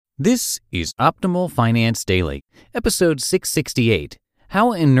This is Optimal Finance Daily, episode 668,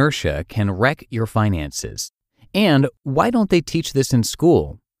 How Inertia Can Wreck Your Finances. And Why Don't They Teach This in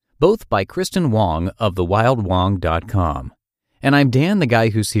School? Both by Kristin Wong of thewildwong.com. And I'm Dan, the guy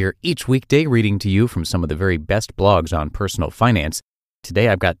who's here each weekday reading to you from some of the very best blogs on personal finance. Today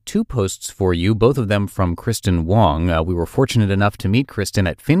I've got two posts for you, both of them from Kristin Wong. We were fortunate enough to meet Kristin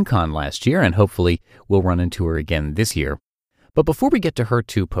at FinCon last year, and hopefully we'll run into her again this year. But before we get to her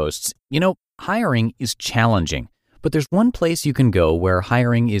two posts, hiring is challenging, but there's one place you can go where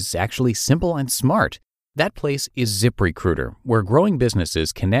hiring is actually simple and smart. That place is ZipRecruiter, where growing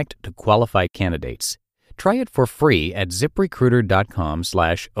businesses connect to qualified candidates. Try it for free at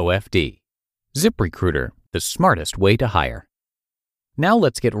ziprecruiter.com/OFD. ZipRecruiter, the smartest way to hire. Now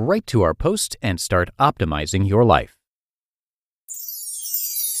let's get right to our post and start optimizing your life.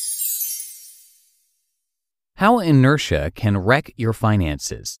 How Inertia Can Wreck Your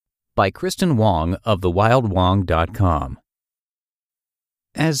Finances by Kristin Wong of thewildwong.com.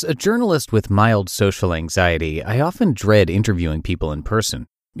 As a journalist with mild social anxiety, I often dread interviewing people in person.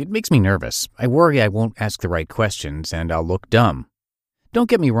 It makes me nervous. I worry I won't ask the right questions and I'll look dumb. Don't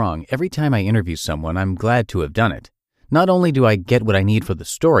get me wrong, every time I interview someone, I'm glad to have done it. Not only do I get what I need for the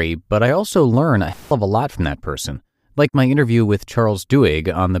story, but I also learn a hell of a lot from that person, like my interview with Charles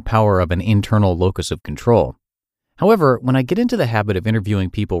Duhigg on the power of an internal locus of control. However, when I get into the habit of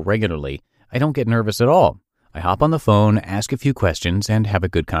interviewing people regularly, I don't get nervous at all. I hop on the phone, ask a few questions, and have a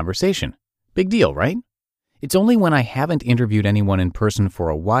good conversation. Big deal, right? It's only when I haven't interviewed anyone in person for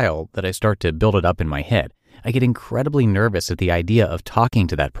a while that I start to build it up in my head. I get incredibly nervous at the idea of talking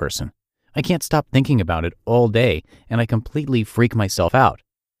to that person. I can't stop thinking about it all day, and I completely freak myself out.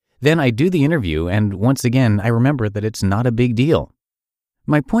 Then I do the interview, and once again, I remember that it's not a big deal.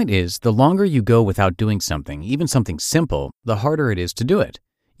 My point is, the longer you go without doing something, even something simple, the harder it is to do it.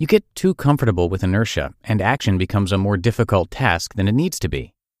 You get too comfortable with inertia, and action becomes a more difficult task than it needs to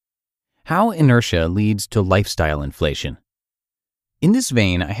be. How inertia leads to lifestyle inflation. In this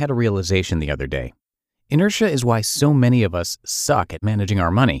vein, I had a realization the other day. Inertia is why so many of us suck at managing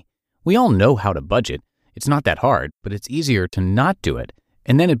our money. We all know how to budget. It's not that hard, but it's easier to not do it,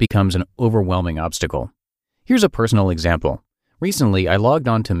 and then it becomes an overwhelming obstacle. Here's a personal example. Recently, I logged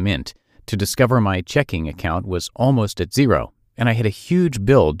on to Mint to discover my checking account was almost at zero, and I had a huge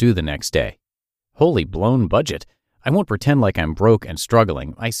bill due the next day. Holy blown budget. I won't pretend like I'm broke and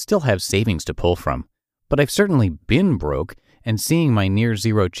struggling. I still have savings to pull from. But I've certainly been broke, and seeing my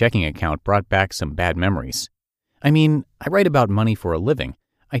near-zero checking account brought back some bad memories. I mean, I write about money for a living.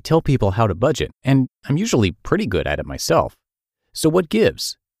 I tell people how to budget, and I'm usually pretty good at it myself. So what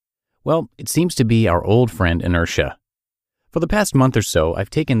gives? Well, it seems to be our old friend inertia. For the past month or so, I've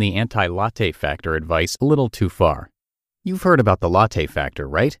taken the anti-latte factor advice a little too far. You've heard about the latte factor,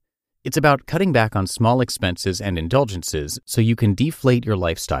 right? It's about cutting back on small expenses and indulgences so you can deflate your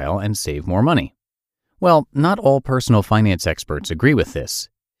lifestyle and save more money. Well, not all personal finance experts agree with this.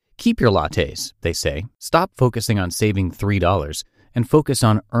 Keep your lattes, they say. Stop focusing on saving $3 and focus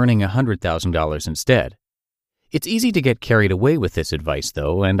on earning $100,000 instead. It's easy to get carried away with this advice,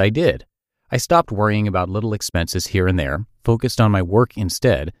 though, and I did. I stopped worrying about little expenses here and there, focused on my work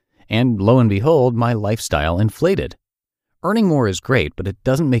instead, and lo and behold, my lifestyle inflated. Earning more is great, but it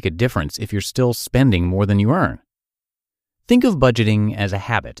doesn't make a difference if you're still spending more than you earn. Think of budgeting as a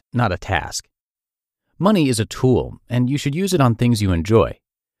habit, not a task. Money is a tool, and you should use it on things you enjoy.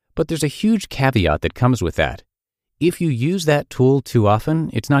 But there's a huge caveat that comes with that. If you use that tool too often,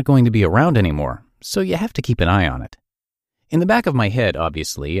 it's not going to be around anymore, so you have to keep an eye on it. In the back of my head,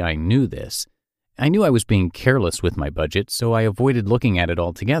 obviously, I knew this. I knew I was being careless with my budget, so I avoided looking at it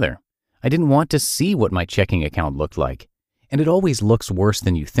altogether. I didn't want to see what my checking account looked like. And it always looks worse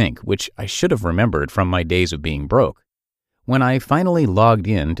than you think, which I should have remembered from my days of being broke. When I finally logged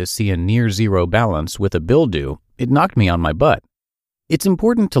in to see a near-zero balance with a bill due, it knocked me on my butt. It's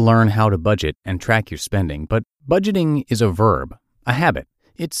important to learn how to budget and track your spending, but budgeting is a verb, a habit.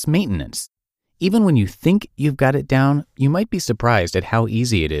 It's maintenance. Even when you think you've got it down, you might be surprised at how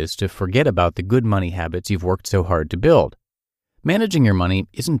easy it is to forget about the good money habits you've worked so hard to build. Managing your money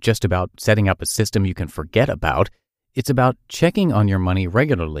isn't just about setting up a system you can forget about. It's about checking on your money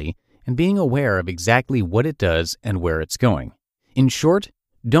regularly and being aware of exactly what it does and where it's going. In short,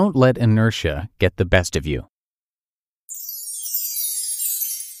 don't let inertia get the best of you.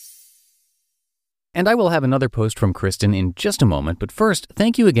 And I will have another post from Kristin in just a moment, but first,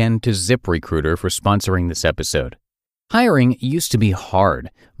 thank you again to ZipRecruiter for sponsoring this episode. Hiring used to be hard.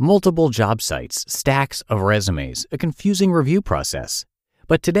 Multiple job sites, stacks of resumes, a confusing review process.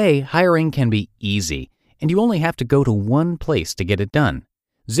 But today, hiring can be easy, and you only have to go to one place to get it done.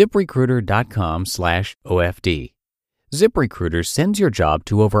 ZipRecruiter.com/OFD. ZipRecruiter sends your job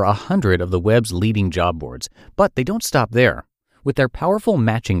to over 100 of the web's leading job boards, but they don't stop there. With their powerful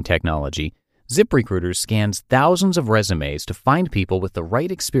matching technology, ZipRecruiter scans thousands of resumes to find people with the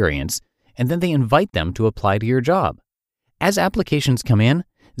right experience, and then they invite them to apply to your job. As applications come in,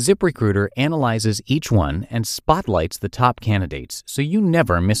 ZipRecruiter analyzes each one and spotlights the top candidates so you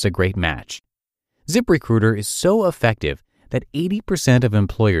never miss a great match. ZipRecruiter is so effective that 80% of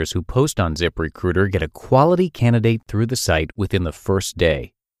employers who post on ZipRecruiter get a quality candidate through the site within the first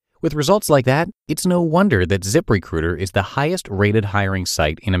day. With results like that, it's no wonder that ZipRecruiter is the highest-rated hiring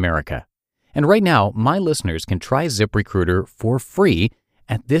site in America. And right now, my listeners can try ZipRecruiter for free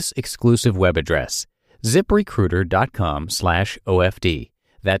at this exclusive web address, ZipRecruiter.com/OFD.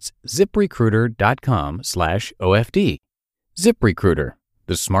 That's ZipRecruiter.com/OFD. ZipRecruiter,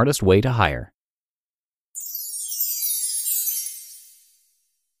 the smartest way to hire.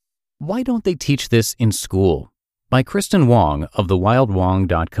 Why Don't They Teach This in School? By Kristin Wong of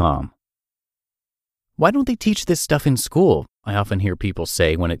thewildwong.com. Why don't they teach this stuff in school? I often hear people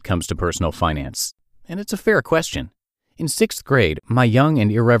say when it comes to personal finance. And it's a fair question. In 6th grade, my young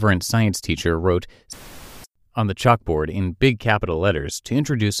and irreverent science teacher wrote on the chalkboard in big capital letters to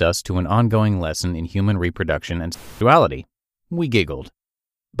introduce us to an ongoing lesson in human reproduction and sexuality. We giggled.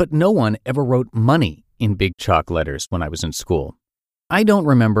 But no one ever wrote money in big chalk letters when I was in school. I don't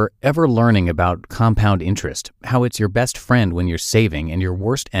remember ever learning about compound interest, how it's your best friend when you're saving and your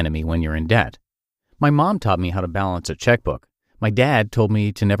worst enemy when you're in debt. My mom taught me how to balance a checkbook. My dad told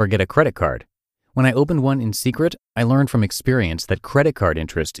me to never get a credit card. When I opened one in secret, I learned from experience that credit card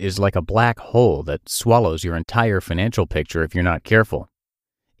interest is like a black hole that swallows your entire financial picture if you're not careful.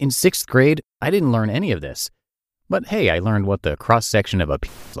 In 6th grade, I didn't learn any of this. But hey, I learned what the cross-section of a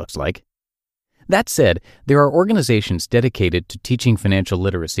penis looks like. That said, there are organizations dedicated to teaching financial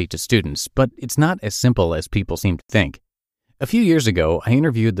literacy to students, but it's not as simple as people seem to think. A few years ago, I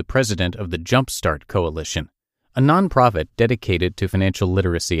interviewed the president of the Jumpstart Coalition, a nonprofit dedicated to financial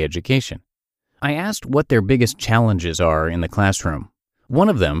literacy education. I asked what their biggest challenges are in the classroom. One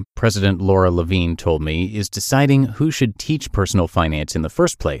of them, President Laura Levine told me, is deciding who should teach personal finance in the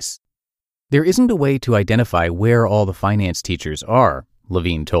first place. There isn't a way to identify where all the finance teachers are,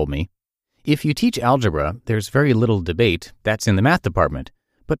 Levine told me. If you teach algebra, there's very little debate, that's in the math department.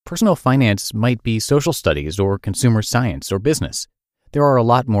 But personal finance might be social studies or consumer science or business. There are a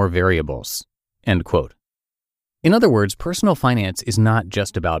lot more variables. End quote. In other words, personal finance is not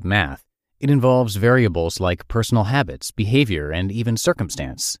just about math. It involves variables like personal habits, behavior, and even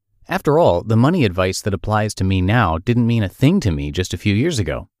circumstance. After all, the money advice that applies to me now didn't mean a thing to me just a few years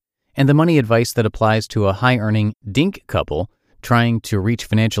ago. And the money advice that applies to a high-earning dink couple trying to reach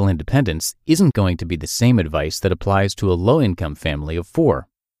financial independence isn't going to be the same advice that applies to a low-income family of 4.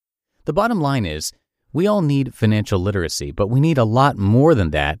 The bottom line is, we all need financial literacy, but we need a lot more than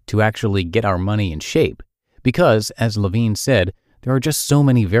that to actually get our money in shape. Because, as Levine said, there are just so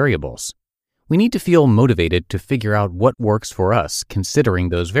many variables. We need to feel motivated to figure out what works for us, considering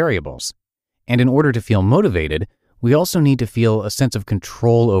those variables. And in order to feel motivated, we also need to feel a sense of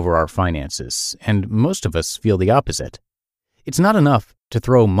control over our finances, and most of us feel the opposite. It's not enough to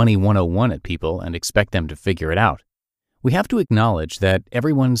throw Money 101 at people and expect them to figure it out. We have to acknowledge that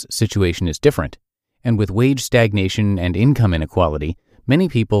everyone's situation is different, and with wage stagnation and income inequality, many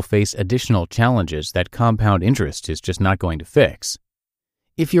people face additional challenges that compound interest is just not going to fix.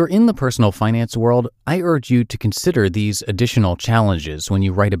 If you're in the personal finance world, I urge you to consider these additional challenges when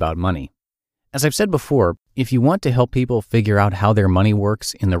you write about money. As I've said before, if you want to help people figure out how their money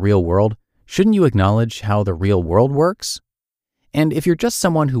works in the real world, shouldn't you acknowledge how the real world works? And if you're just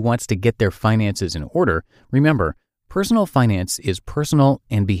someone who wants to get their finances in order, remember, personal finance is personal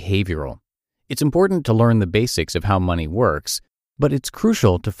and behavioral. It's important to learn the basics of how money works, but it's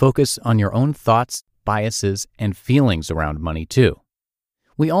crucial to focus on your own thoughts, biases, and feelings around money too.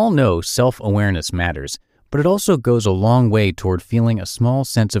 We all know self-awareness matters, but it also goes a long way toward feeling a small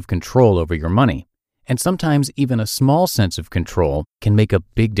sense of control over your money, and sometimes even a small sense of control can make a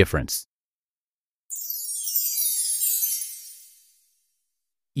big difference.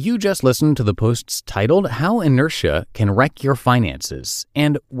 You just listened to the posts titled How Inertia Can Wreck Your Finances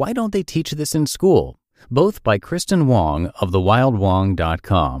and Why Don't They Teach This in School, both by Kristin Wong of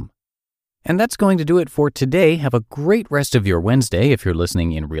thewildwong.com. And that's going to do it for today. Have a great rest of your Wednesday if you're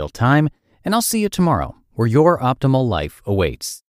listening in real time, and I'll see you tomorrow where your optimal life awaits.